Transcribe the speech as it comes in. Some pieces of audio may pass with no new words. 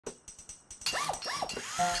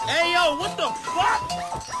Hey, yo, what the fuck?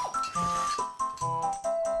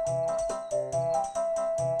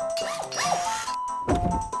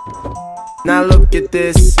 Now look at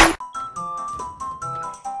this.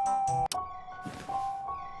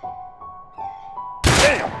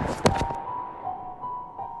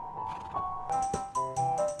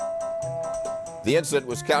 The incident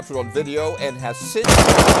was captured on video and has since...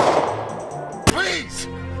 Please!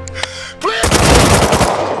 Please!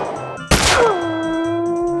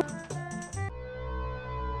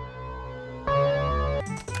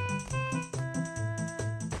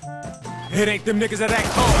 It ain't them niggas that act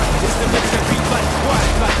hard, it's them niggas that beat like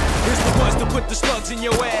quiet. It's the ones that put the slugs in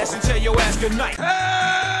your ass and tell your ass goodnight.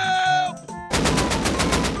 Help!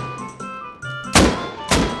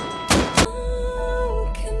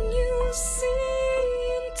 How can you see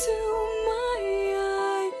into my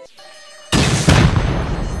eyes?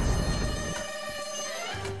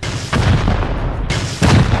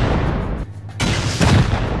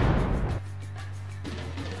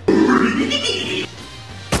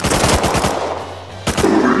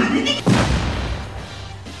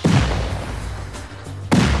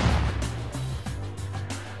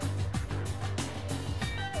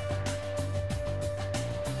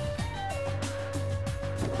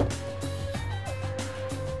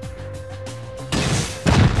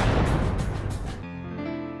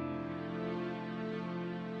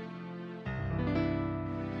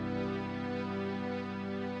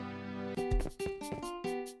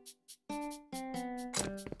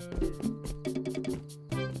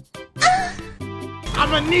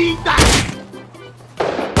 I'ma need that!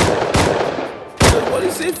 What do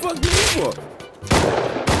you say fuck me for?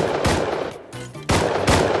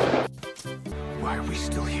 Why are we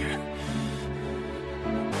still here?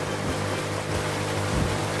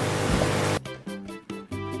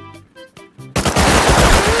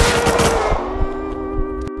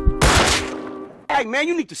 Hey, man,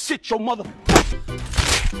 you need to sit your mother...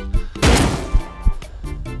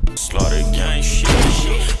 Slaughter gang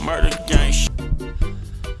shit, murder gang shit.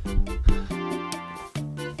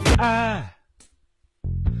 I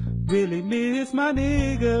really miss my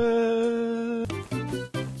nigga.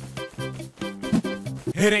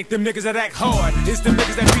 It ain't them niggas that act hard, it's them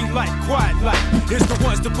niggas that beat like quiet. It's the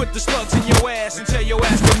ones that put the slugs in your ass and tell your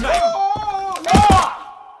ass goodnight.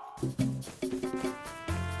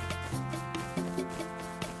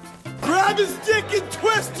 Grab his dick and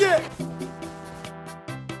twist it!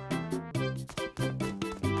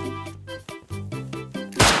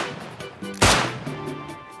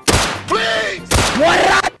 Please! What?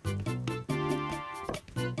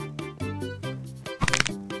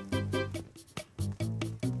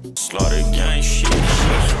 Slaughter gang shit,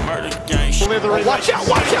 murder gang shit. Watch out,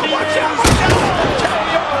 watch out, watch out, watch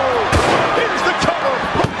out! Here's the cover,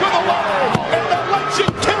 hook for the line, and the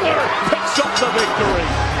legend killer picks up the victory.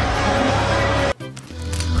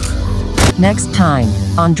 Next time,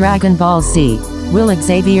 on Dragon Ball Z, will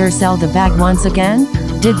Xavier sell the bag once again?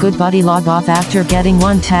 Did Good Buddy log off after getting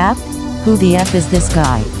one tap? Who the F is this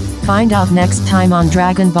guy? Find out next time on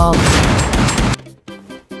Dragon Ball.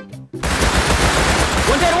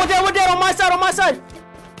 One dead, on my side!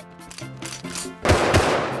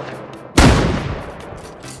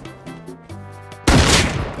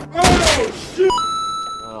 Oh, shit!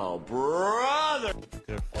 Oh, brother!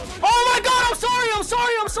 Oh my god, I'm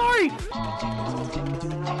sorry!